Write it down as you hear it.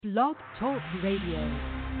Blog Talk Radio.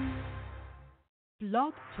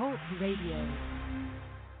 Blog Talk Radio.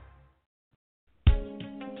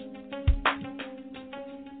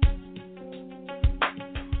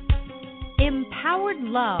 Empowered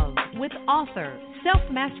Love with author,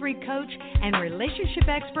 self-mastery coach, and relationship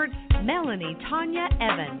expert Melanie Tanya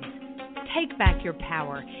Evans. Take back your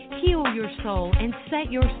power, heal your soul, and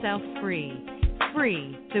set yourself free.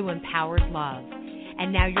 Free through Empowered Love.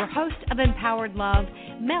 And now your host of Empowered Love,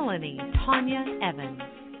 Melanie Tanya Evans.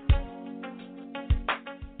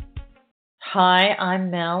 Hi, I'm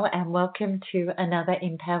Mel, and welcome to another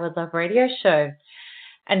Empowered Love radio show.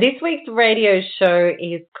 And this week's radio show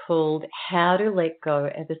is called How to Let Go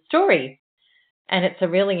of a Story. And it's a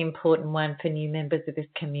really important one for new members of this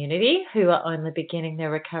community who are only beginning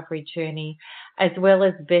their recovery journey, as well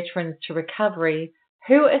as veterans to recovery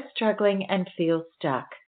who are struggling and feel stuck.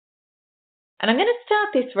 And I'm going to start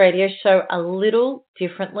this radio show a little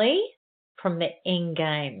differently from the end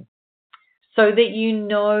game, so that you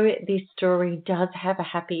know this story does have a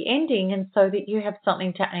happy ending, and so that you have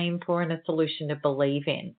something to aim for and a solution to believe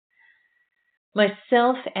in.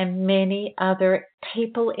 Myself and many other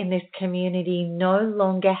people in this community no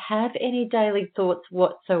longer have any daily thoughts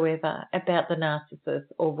whatsoever about the narcissist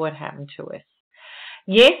or what happened to us.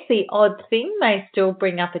 Yes, the odd thing may still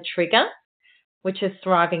bring up a trigger, which is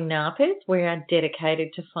thriving narcissists. We are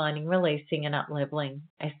dedicated to finding, releasing, and up-leveling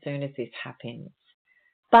as soon as this happens.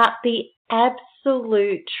 But the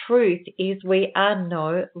absolute truth is we are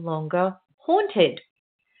no longer haunted,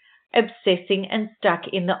 obsessing and stuck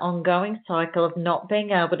in the ongoing cycle of not being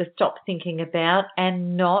able to stop thinking about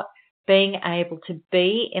and not being able to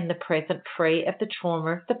be in the present, free of the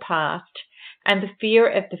trauma of the past and the fear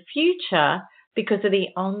of the future, because of the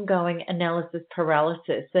ongoing analysis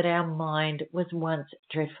paralysis that our mind was once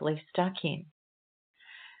dreadfully stuck in.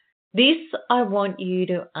 This I want you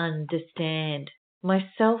to understand.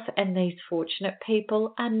 Myself and these fortunate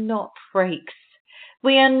people are not freaks.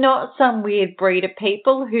 We are not some weird breed of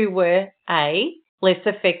people who were A, less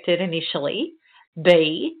affected initially,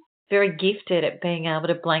 B, very gifted at being able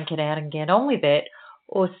to blank it out and get on with it,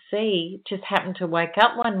 or C, just happened to wake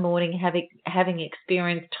up one morning having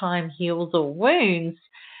experienced time heals all wounds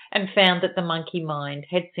and found that the monkey mind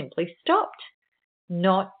had simply stopped.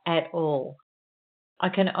 Not at all. I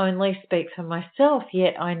can only speak for myself,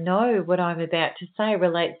 yet I know what I'm about to say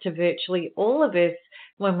relates to virtually all of us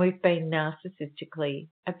when we've been narcissistically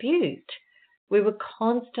abused. We were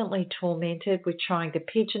constantly tormented with trying to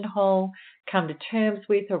pigeonhole, come to terms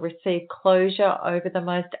with, or receive closure over the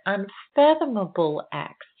most unfathomable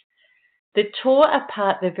acts that tore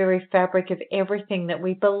apart the very fabric of everything that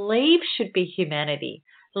we believe should be humanity,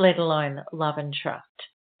 let alone love and trust.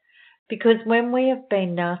 Because when we have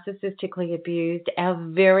been narcissistically abused, our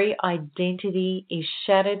very identity is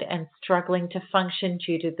shattered and struggling to function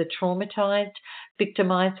due to the traumatized,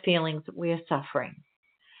 victimized feelings that we are suffering.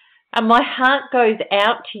 And my heart goes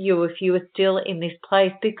out to you if you are still in this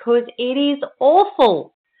place, because it is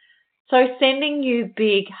awful. So sending you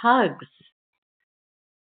big hugs.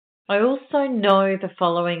 I also know the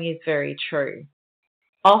following is very true.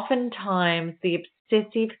 Oftentimes, the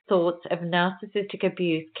obsessive thoughts of narcissistic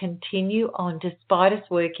abuse continue on despite us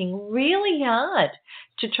working really hard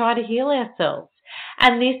to try to heal ourselves.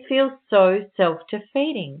 And this feels so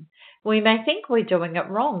self-defeating. We may think we're doing it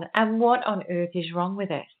wrong, and what on earth is wrong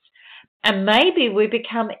with us? And maybe we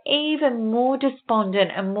become even more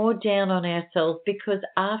despondent and more down on ourselves, because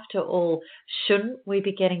after all, shouldn't we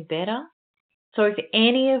be getting better? So if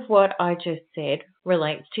any of what I just said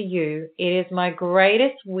relates to you, it is my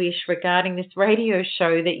greatest wish regarding this radio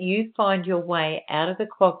show that you find your way out of the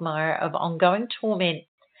quagmire of ongoing torment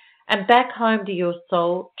and back home to your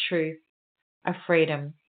soul truth of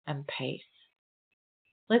freedom and peace.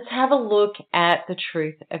 Let's have a look at the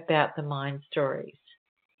truth about the mind stories.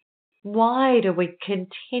 Why do we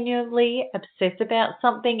continually obsess about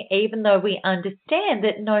something even though we understand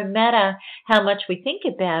that no matter how much we think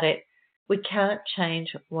about it, we can't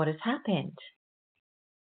change what has happened?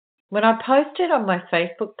 When I posted on my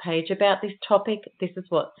Facebook page about this topic, this is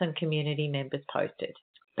what some community members posted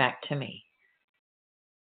back to me.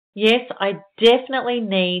 Yes, I definitely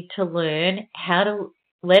need to learn how to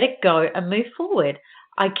let it go and move forward.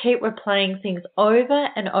 I keep replaying things over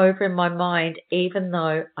and over in my mind, even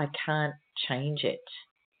though I can't change it.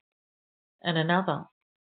 And another.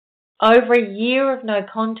 Over a year of no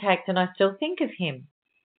contact and I still think of him.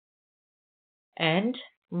 And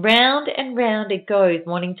round it goes,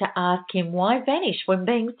 wanting to ask him why vanish when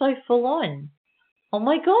being so full on. Oh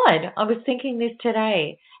my God, I was thinking this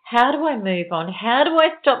today. How do I move on? How do I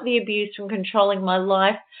stop the abuse from controlling my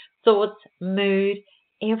life, thoughts, mood,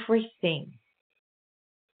 everything.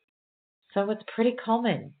 So it's pretty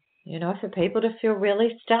common, for people to feel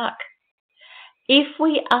really stuck. If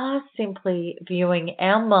we are simply viewing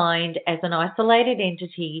our mind as an isolated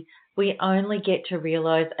entity, we only get to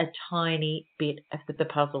realize a tiny bit of the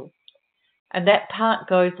puzzle. And that part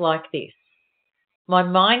goes like this. My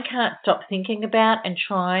mind can't stop thinking about and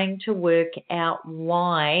trying to work out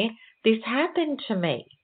why this happened to me.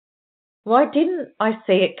 Why didn't I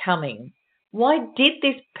see it coming? Why did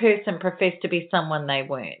this person profess to be someone they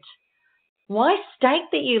weren't? Why state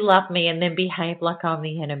that you love me and then behave like I'm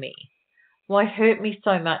the enemy? Why hurt me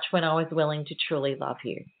so much when I was willing to truly love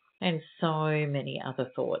you? And so many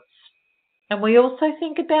other thoughts. And we also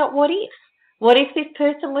think about what if? What if this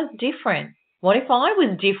person was different? What if I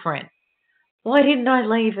was different? Why didn't I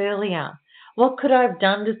leave earlier? What could I have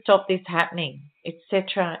done to stop this happening?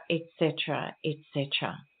 Etc., etc.,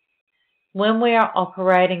 etc. When we are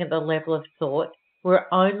operating at the level of thought, we're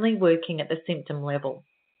only working at the symptom level,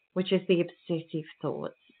 which is the obsessive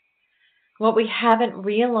thoughts. What we haven't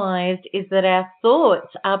realized is that our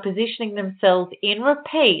thoughts are positioning themselves in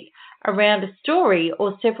repeat around a story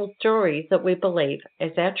or several stories that we believe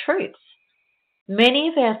as our truths. Many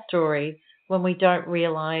of our stories, when we don't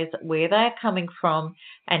realize where they are coming from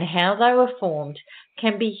and how they were formed,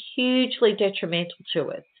 can be hugely detrimental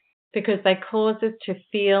to us because they cause us to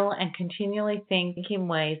feel and continually think in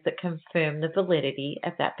ways that confirm the validity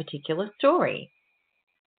of that particular story.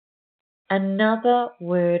 Another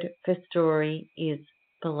word for story is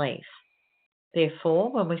belief. Therefore,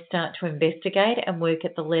 when we start to investigate and work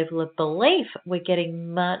at the level of belief, we're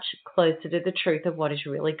getting much closer to the truth of what is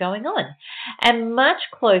really going on and much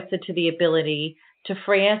closer to the ability to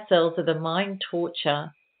free ourselves of the mind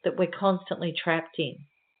torture that we're constantly trapped in.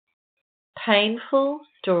 Painful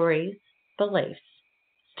stories, beliefs,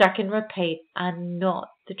 stuck in repeat are not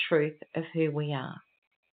the truth of who we are.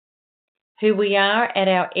 Who we are at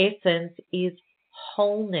our essence is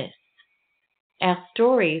wholeness. Our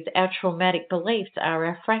stories, our traumatic beliefs are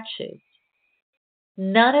our fractures.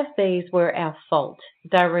 None of these were our fault.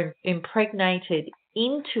 They were impregnated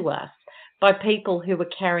into us by people who were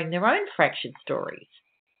carrying their own fractured stories.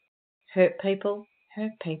 Hurt people,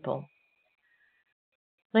 hurt people.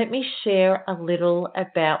 Let me share a little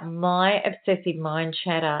about my obsessive mind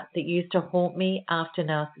chatter that used to haunt me after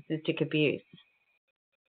narcissistic abuse.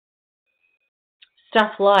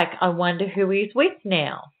 Stuff like, I wonder who he's with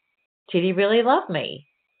now. Did he really love me?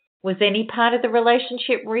 Was any part of the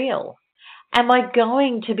relationship real? Am I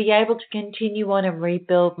going to be able to continue on and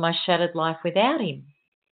rebuild my shattered life without him?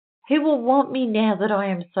 Who will want me now that I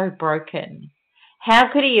am so broken? How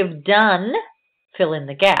could he have done, fill in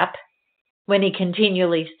the gap, when he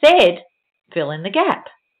continually said, fill in the gap?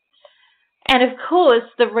 And of course,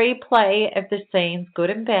 the replay of the scenes, good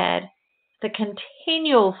and bad, the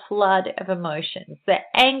continual flood of emotions, the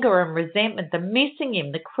anger and resentment, the missing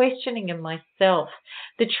him, the questioning of myself,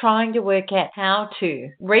 the trying to work out how to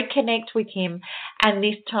reconnect with him and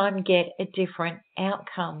this time get a different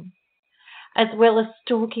outcome, as well as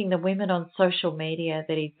stalking the women on social media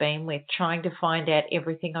that he'd been with, trying to find out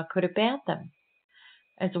everything I could about them,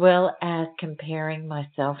 as well as comparing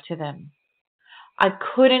myself to them. I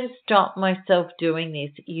couldn't stop myself doing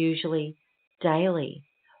this, usually daily.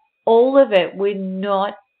 All of it would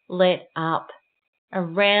not let up.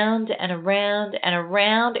 Around and around and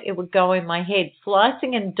around it would go in my head,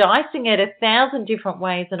 slicing and dicing it 1,000 different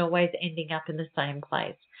ways and always ending up in the same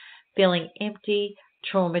place, feeling empty,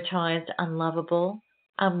 traumatized, unlovable,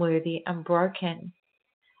 unworthy, and broken,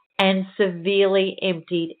 and severely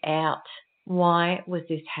emptied out. Why was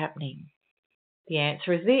this happening? The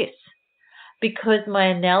answer is this: because my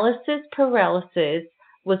analysis paralysis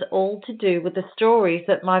was all to do with the stories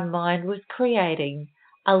that my mind was creating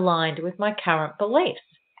aligned with my current beliefs,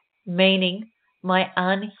 meaning my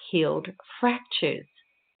unhealed fractures.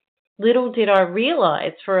 Little did I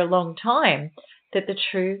realize for a long time that the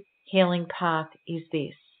true healing path is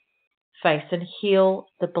this: face and heal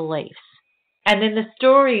the beliefs. And then the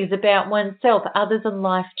stories about oneself, others, and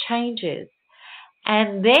life changes.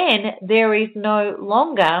 And then there is no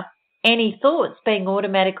longer any thoughts being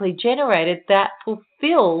automatically generated that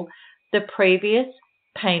fulfill the previous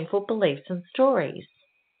painful beliefs and stories.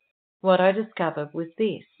 What I discovered was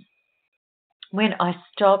this: when I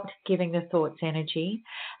stopped giving the thoughts energy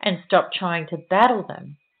and stopped trying to battle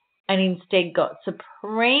them, and instead got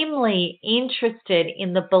supremely interested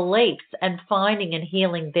in the beliefs and finding and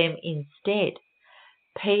healing them instead,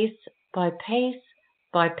 piece by piece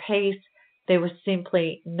by piece, there was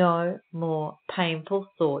simply no more painful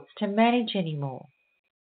thoughts to manage anymore.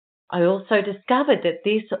 I also discovered that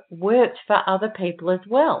this worked for other people as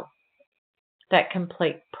well. that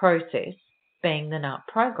complete process being the NUT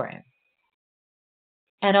program.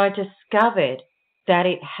 And I discovered that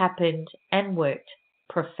it happened and worked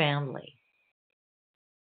profoundly.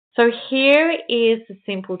 So here is the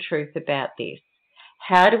simple truth about this.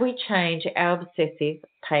 How do we change our obsessive,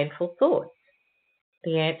 painful thoughts?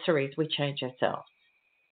 The answer is we change ourselves.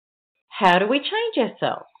 How do we change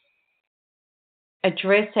ourselves?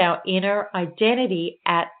 Address our inner identity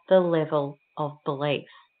at the level of belief.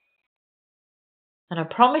 And I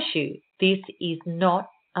promise you, this is not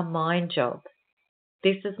a mind job.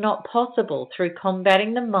 This is not possible through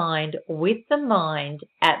combating the mind with the mind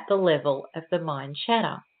at the level of the mind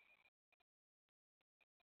shatter.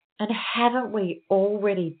 And haven't we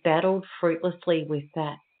already battled fruitlessly with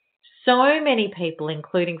that? So many people,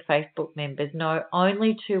 including Facebook members, know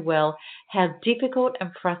only too well how difficult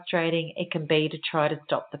and frustrating it can be to try to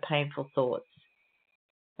stop the painful thoughts.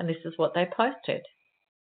 And this is what they posted.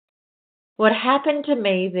 What happened to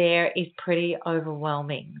me there is pretty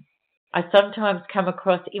overwhelming. I sometimes come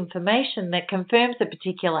across information that confirms a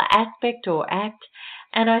particular aspect or act,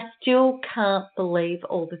 and I still can't believe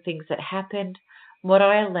all the things that happened, what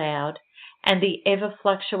I allowed, and the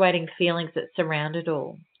ever-fluctuating feelings that surround it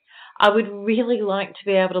all. I would really like to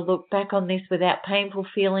be able to look back on this without painful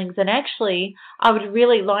feelings, and actually, I would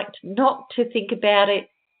really like not to think about it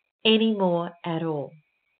anymore at all.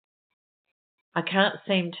 I can't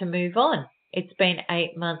seem to move on. It's been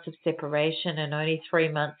 8 months of separation and only 3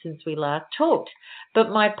 months since we last talked. But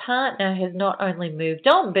my partner has not only moved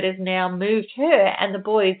on, but has now moved her and the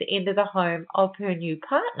boys into the home of her new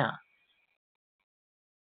partner.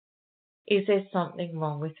 Is there something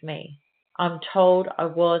wrong with me? I'm told I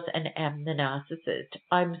was and am the narcissist.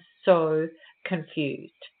 I'm so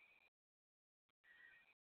confused.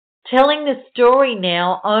 Telling the story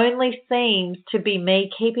now only seems to be me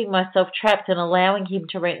keeping myself trapped and allowing him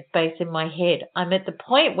to rent space in my head. I'm at the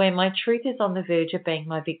point where my truth is on the verge of being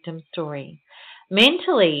my victim story.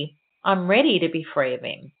 Mentally, I'm ready to be free of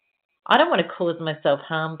him. I don't want to cause myself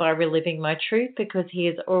harm by reliving my truth because he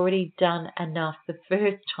has already done enough the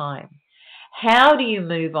first time. How do you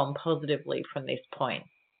move on positively from this point?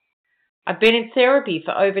 I've been in therapy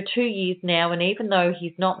for over 2 years now, and even though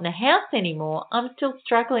he's not in the house anymore, I'm still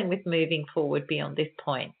struggling with moving forward beyond this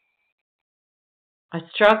point. I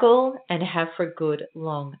struggle and have for a good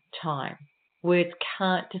long time. Words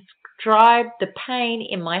can't describe the pain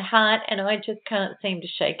in my heart, and I just can't seem to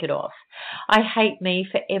shake it off. I hate me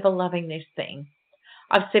for ever loving this thing.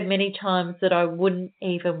 I've said many times that I wouldn't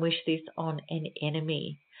even wish this on an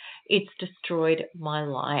enemy. It's destroyed my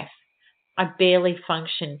life. I barely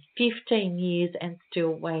function 15 years and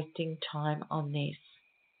still wasting time on this.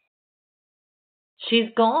 She's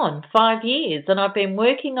gone 5 years and I've been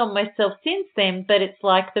working on myself since then, but it's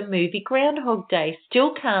like the movie Groundhog Day.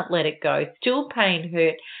 Still can't let it go, still pain,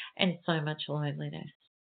 hurt, and so much loneliness.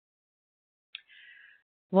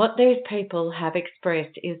 What these people have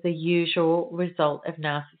expressed is the usual result of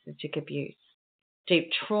narcissistic abuse. Deep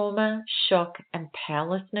trauma, shock, and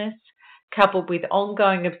powerlessness, coupled with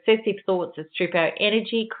ongoing obsessive thoughts that strip our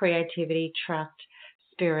energy, creativity, trust,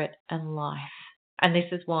 spirit, and life. And this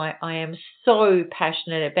is why I am so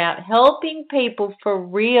passionate about helping people for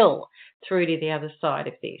real through to the other side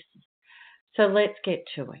of this. So let's get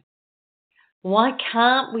to it. Why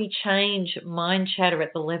can't we change mind chatter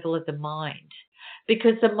at the level of the mind?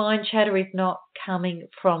 Because the mind chatter is not coming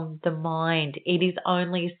from the mind. It is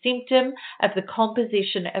only a symptom of the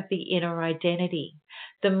composition of the inner identity.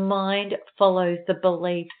 The mind follows the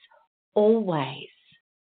beliefs always.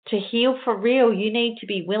 To heal for real, you need to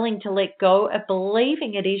be willing to let go of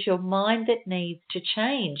believing it is your mind that needs to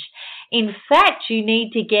change. In fact, you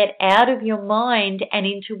need to get out of your mind and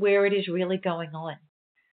into where it is really going on,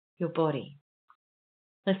 your body.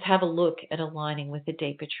 Let's have a look at aligning with the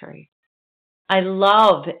deeper truth. I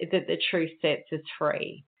love that the truth sets us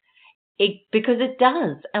free because it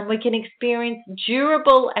does, and we can experience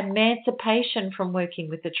durable emancipation from working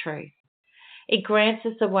with the truth. It grants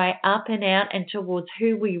us a way up and out and towards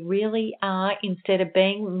who we really are instead of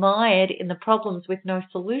being mired in the problems with no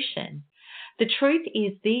solution. The truth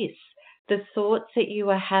is this: the thoughts that you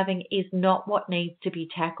are having is not what needs to be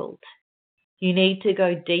tackled. You need to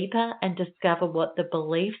go deeper and discover what the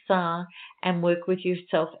beliefs are and work with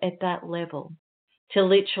yourself at that level. To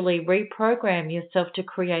literally reprogram yourself to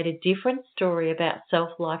create a different story about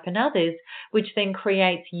self, life, and others, which then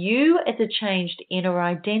creates you as a changed inner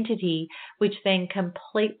identity, which then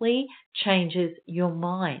completely changes your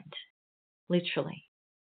mind. Literally.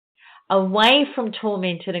 Away from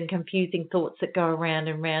tormented and confusing thoughts that go around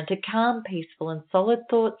and round to calm, peaceful, and solid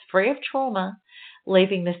thoughts free of trauma,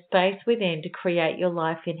 leaving the space within to create your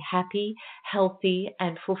life in happy, healthy,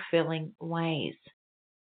 and fulfilling ways.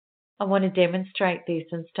 I want to demonstrate this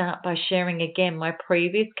and start by sharing again my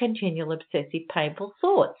previous continual obsessive painful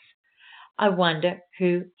thoughts. I wonder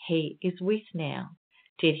who he is with now.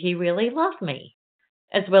 Did he really love me?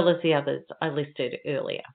 As well as the others I listed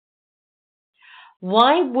earlier.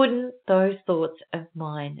 Why wouldn't those thoughts of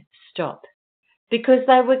mine stop? Because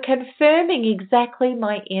they were confirming exactly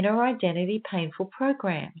my inner identity painful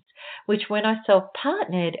programs, which when I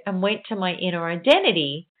self-partnered and went to my inner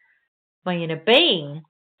identity, my inner being,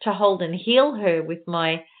 to hold and heal her with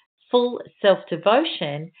my full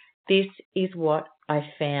self-devotion, this is what I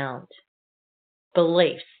found.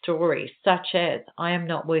 Beliefs, stories such as, I am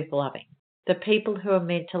not worth loving. The people who are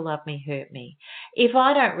meant to love me hurt me. If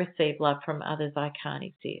I don't receive love from others, I can't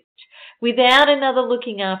exist. Without another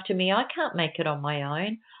looking after me, I can't make it on my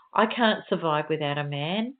own. I can't survive without a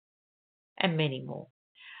man, and many more.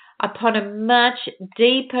 Upon a much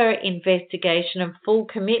deeper investigation and full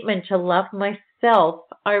commitment to love myself,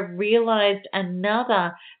 I realized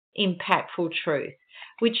another impactful truth,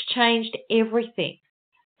 which changed everything.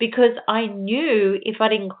 Because I knew if I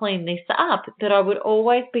didn't clean this up, that I would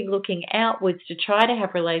always be looking outwards to try to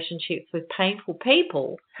have relationships with painful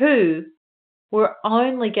people who were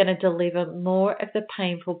only going to deliver more of the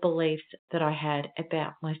painful beliefs that I had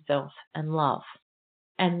about myself and love.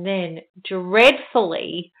 And then,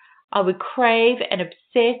 dreadfully, I would crave and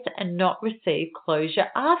obsess and not receive closure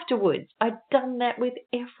afterwards. I'd done that with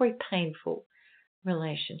every painful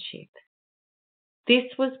relationship. This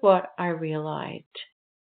was what I realized.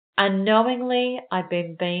 Unknowingly, I'd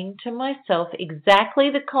been being to myself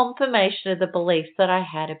exactly the confirmation of the beliefs that I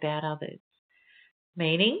had about others.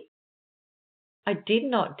 Meaning, I did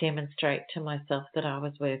not demonstrate to myself that I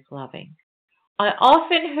was worth loving. I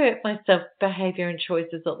often hurt myself with behavior and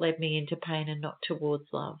choices that led me into pain and not towards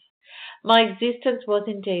love. My existence was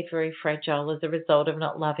indeed very fragile as a result of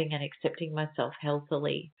not loving and accepting myself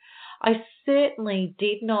healthily. I certainly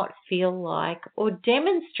did not feel like or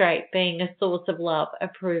demonstrate being a source of love,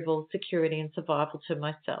 approval, security, and survival to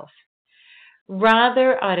myself.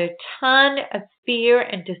 Rather, I had a ton of fear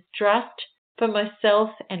and distrust for myself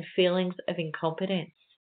and feelings of incompetence.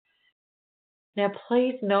 Now,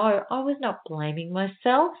 please know I was not blaming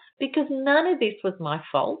myself because none of this was my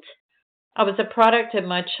fault. I was a product of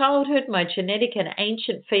my childhood, my genetic and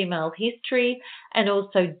ancient female history, and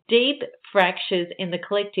also deep fractures in the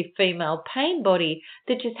collective female pain body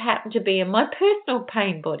that just happened to be in my personal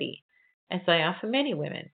pain body, as they are for many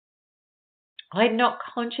women. I had not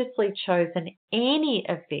consciously chosen any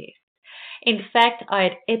of this. In fact, I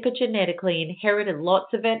had epigenetically inherited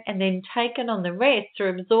lots of it and then taken on the rest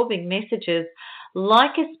through absorbing messages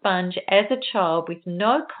like a sponge as a child with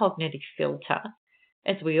no cognitive filter,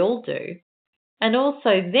 as we all do, and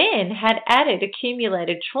also then had added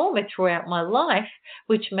accumulated trauma throughout my life,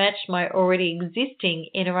 which matched my already existing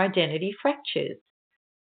inner identity fractures.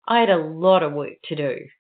 I had a lot of work to do,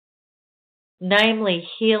 namely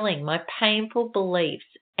healing my painful beliefs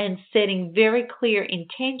and setting very clear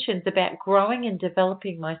intentions about growing and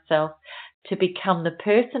developing myself to become the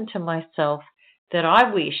person to myself that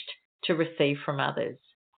I wished to receive from others.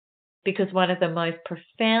 Because one of the most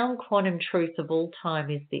profound quantum truths of all time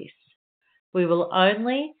is this: we will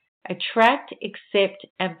only attract, accept,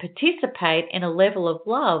 and participate in a level of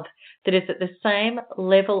love that is at the same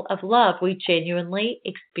level of love we genuinely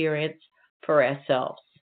experience for ourselves.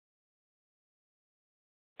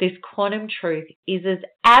 This quantum truth is as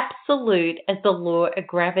absolute as the law of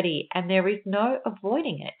gravity, and there is no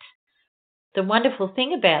avoiding it. The wonderful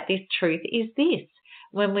thing about this truth is this: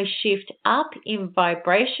 when we shift up in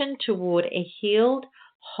vibration toward a healed,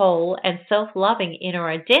 whole, and self-loving inner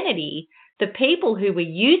identity, the people who we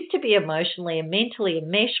used to be emotionally and mentally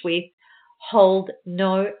enmeshed with hold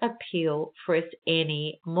no appeal for us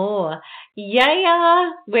anymore. Yeah,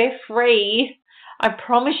 we're free. I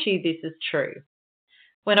promise you this is true.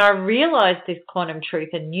 When I realized this quantum truth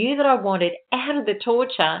and knew that I wanted out of the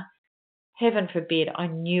torture, heaven forbid, I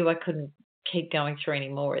knew I couldn't keep going through any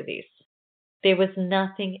more of this. There was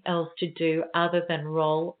nothing else to do other than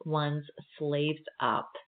roll one's sleeves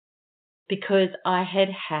up because I had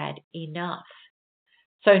had enough.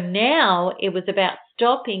 So now it was about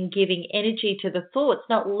stopping giving energy to the thoughts,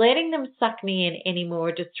 not letting them suck me in anymore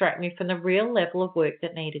or distract me from the real level of work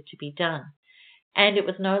that needed to be done. And it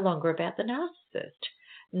was no longer about the narcissist.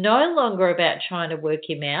 No longer about trying to work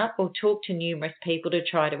him out or talk to numerous people to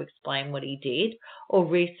try to explain what he did or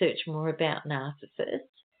research more about narcissists.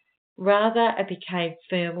 Rather, it became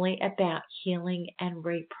firmly about healing and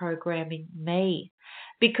reprogramming me.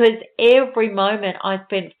 Because every moment I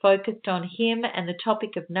spent focused on him and the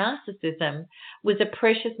topic of narcissism was a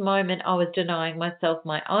precious moment I was denying myself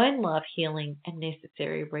my own love, healing, and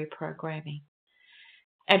necessary reprogramming.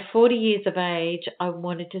 At 40 years of age, I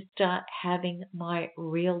wanted to start having my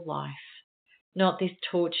real life, not this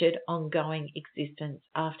tortured, ongoing existence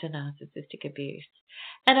after narcissistic abuse.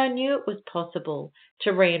 And I knew it was possible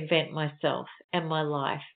to reinvent myself and my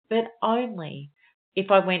life, but only if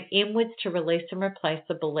I went inwards to release and replace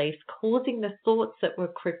the beliefs causing the thoughts that were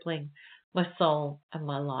crippling my soul and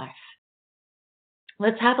my life.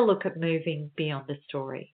 Let's have a look at moving beyond the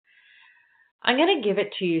story. I'm going to give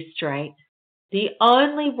it to you straight. The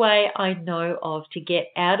only way I know of to get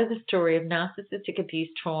out of the story of narcissistic abuse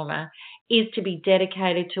trauma is to be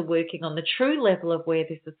dedicated to working on the true level of where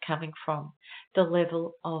this is coming from, the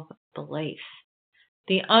level of belief.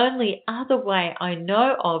 The only other way I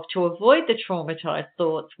know of to avoid the traumatized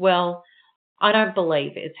thoughts, well, I don't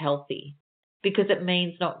believe is healthy, because it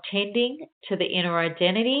means not tending to the inner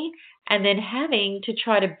identity and then having to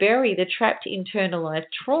try to bury the trapped internalized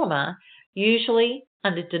trauma, usually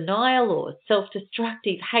under denial or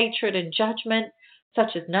self-destructive hatred and judgment,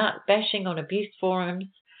 such as narc bashing on abuse forums,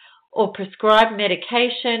 or prescribed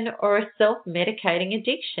medication or a self-medicating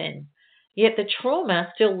addiction. Yet the trauma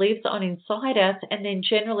still lives on inside us and then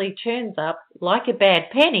generally turns up, like a bad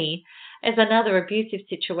penny, as another abusive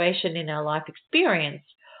situation in our life experience,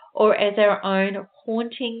 or as our own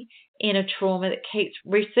haunting inner trauma that keeps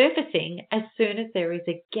resurfacing as soon as there is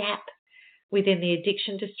a gap within the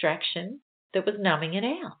addiction distraction that was numbing it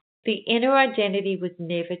out. The inner identity was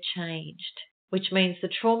never changed, which means the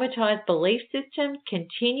traumatized belief systems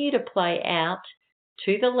continue to play out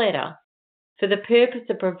to the letter for the purpose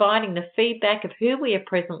of providing the feedback of who we are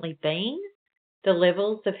presently being, the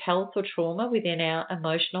levels of health or trauma within our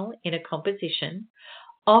emotional inner composition,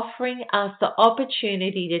 offering us the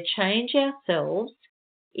opportunity to change ourselves,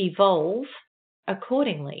 evolve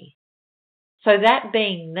accordingly. So that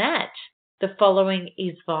being that, the following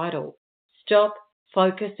is vital. Stop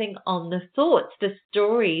focusing on the thoughts, the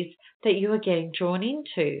stories that you are getting drawn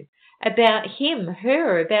into about him,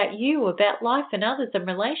 her, about you, about life and others and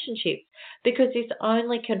relationships, because this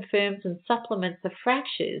only confirms and supplements the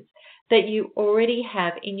fractures that you already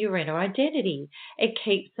have in your inner identity. It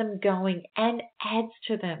keeps them going and adds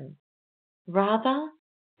to them. Rather,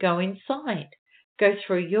 go inside, go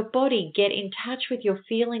through your body, get in touch with your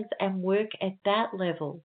feelings and work at that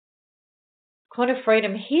level. Quantum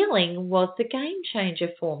Freedom Healing was the game changer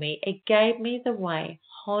for me. It gave me the way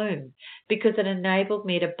home because it enabled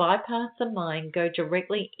me to bypass the mind, go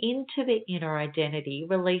directly into the inner identity,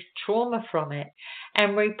 release trauma from it,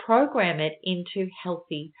 and reprogram it into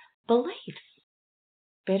healthy beliefs,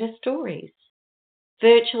 better stories.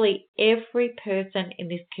 Virtually every person in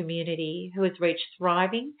this community who has reached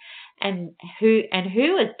thriving and who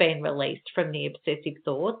has been released from the obsessive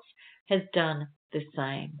thoughts has done the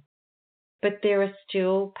same. But there are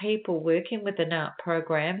still people working with the NARP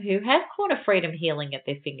program who have Quantum Freedom Healing at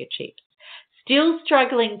their fingertips, still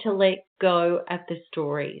struggling to let go of the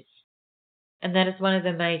stories. And that is one of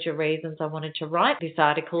the major reasons I wanted to write this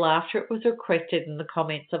article after it was requested in the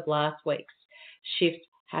comments of last week's Shifts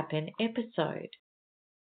Happen episode.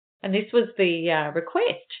 And this was the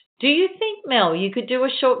request. Do you think, Mel, you could do a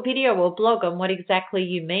short video or blog on what exactly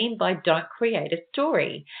you mean by don't create a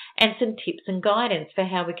story, and some tips and guidance for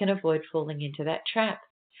how we can avoid falling into that trap?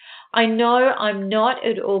 I know I'm not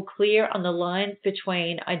at all clear on the lines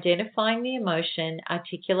between identifying the emotion,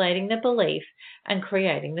 articulating the belief, and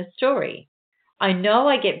creating the story. I know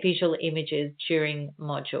I get visual images during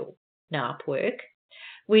module NARP work,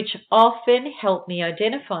 which often help me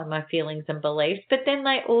identify my feelings and beliefs, but then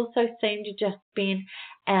they also seem to just spin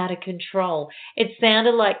out of control. It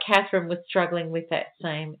sounded like Catherine was struggling with that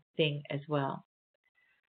same thing as well.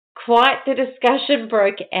 Quite the discussion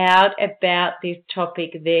broke out about this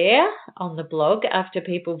topic there on the blog after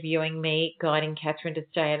people viewing me guiding Catherine to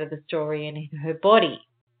stay out of the story and in her body.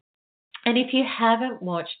 And if you haven't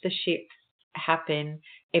watched the Shifts Happen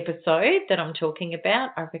episode that I'm talking about,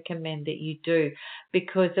 I recommend that you do,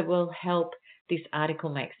 because it will help this article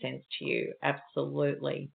make sense to you.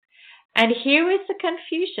 Absolutely. And here is the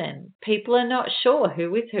confusion. People are not sure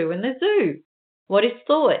who is who in the zoo. What is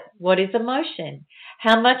thought? What is emotion?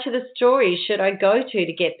 How much of the story should I go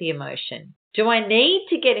to get the emotion? Do I need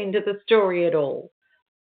to get into the story at all?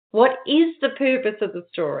 What is the purpose of the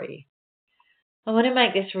story? I want to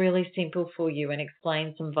make this really simple for you and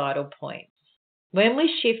explain some vital points. When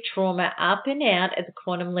we shift trauma up and out at the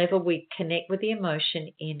quantum level, we connect with the emotion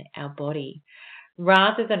in our body.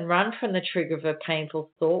 Rather than run from the trigger of a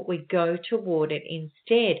painful thought, we go toward it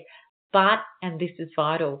instead. But, and this is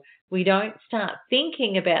vital, we don't start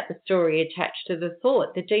thinking about the story attached to the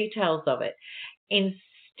thought, the details of it.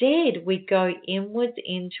 Instead, we go inwards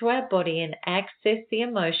into our body and access the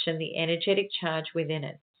emotion, the energetic charge within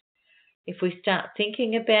it. If we start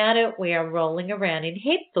thinking about it, we are rolling around in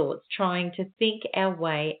head thoughts, trying to think our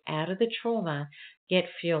way out of the trauma, yet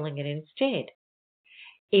fueling it instead.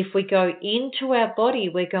 If we go into our body,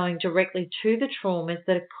 we're going directly to the traumas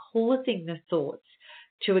that are causing the thoughts,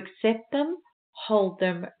 to accept them, hold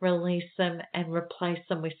them, release them, and replace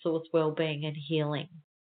them with source well-being and healing.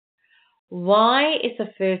 Why is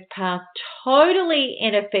the first path totally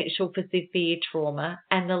ineffectual for severe trauma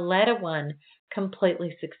and the latter one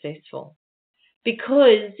completely successful?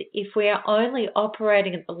 Because if we are only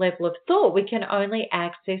operating at the level of thought, we can only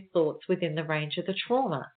access thoughts within the range of the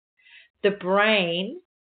trauma. The brain,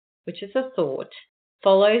 which is a thought,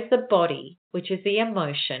 follows the body, which is the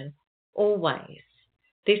emotion, always.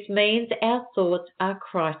 This means our thoughts are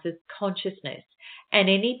crisis consciousness, and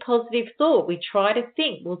any positive thought we try to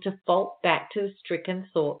think will default back to the stricken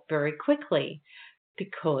thought very quickly,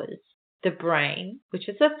 because the brain, which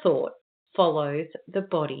is a thought, follows the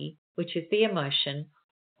body, which is the emotion,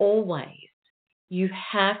 always. You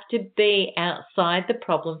have to be outside the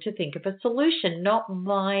problem to think of a solution, not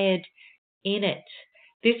mired in it.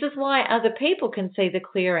 This is why other people can see the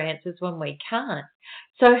clear answers when we can't.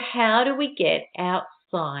 So how do we get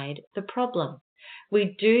outside the problem?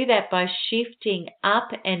 We do that by shifting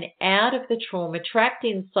up and out of the trauma trapped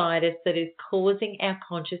inside us that is causing our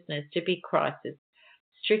consciousness to be crisis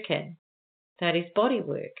stricken. That is body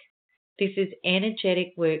work. This is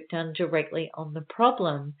energetic work done directly on the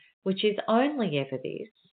problem, which is only ever this.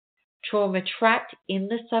 Trauma trapped in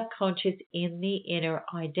the subconscious in the inner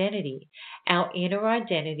identity. Our inner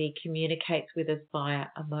identity communicates with us via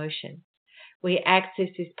emotions. We access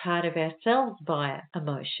this part of ourselves via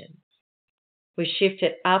emotions. We shift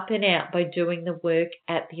it up and out by doing the work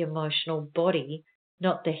at the emotional body,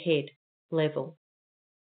 not the head level.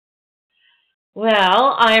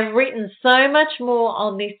 Well, I've written so much more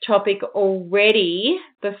on this topic already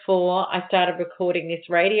before I started recording this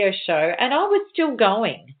radio show, and I was still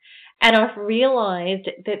going. And I've realized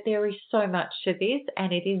that there is so much to this,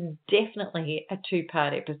 and it is definitely a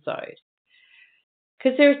 2-part episode.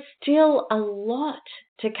 Because there's still a lot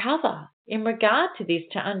to cover in regard to this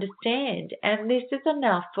to understand, and this is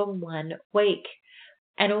enough for 1 week.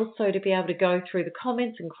 And also to be able to go through the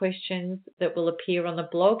comments and questions that will appear on the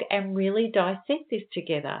blog and really dissect this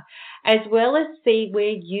together, as well as see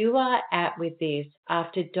where you are at with this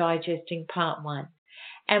after digesting part 1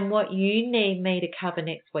 and what you need me to cover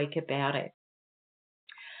next week about it.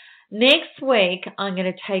 Next week, I'm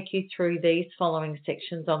going to take you through these following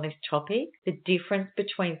sections on this topic, the difference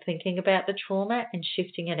between thinking about the trauma and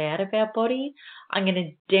shifting it out of our body. I'm going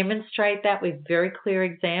to demonstrate that with very clear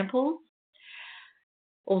examples.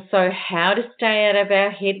 Also, how to stay out of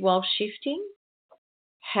our head while shifting,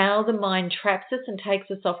 how the mind traps us and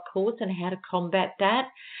takes us off course and how to combat that,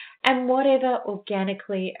 and whatever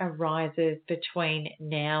organically arises between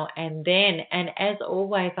now and then. And as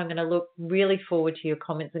always, I'm going to look really forward to your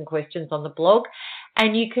comments and questions on the blog.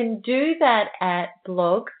 And you can do that at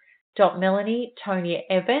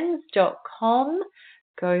blog.melanietoniaevans.com.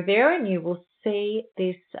 Go there and you will see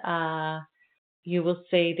this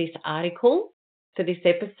article for this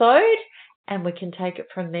episode, and we can take it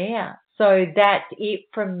from there. So that's it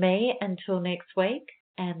from me until next week,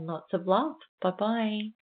 and lots of love.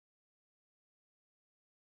 Bye-bye.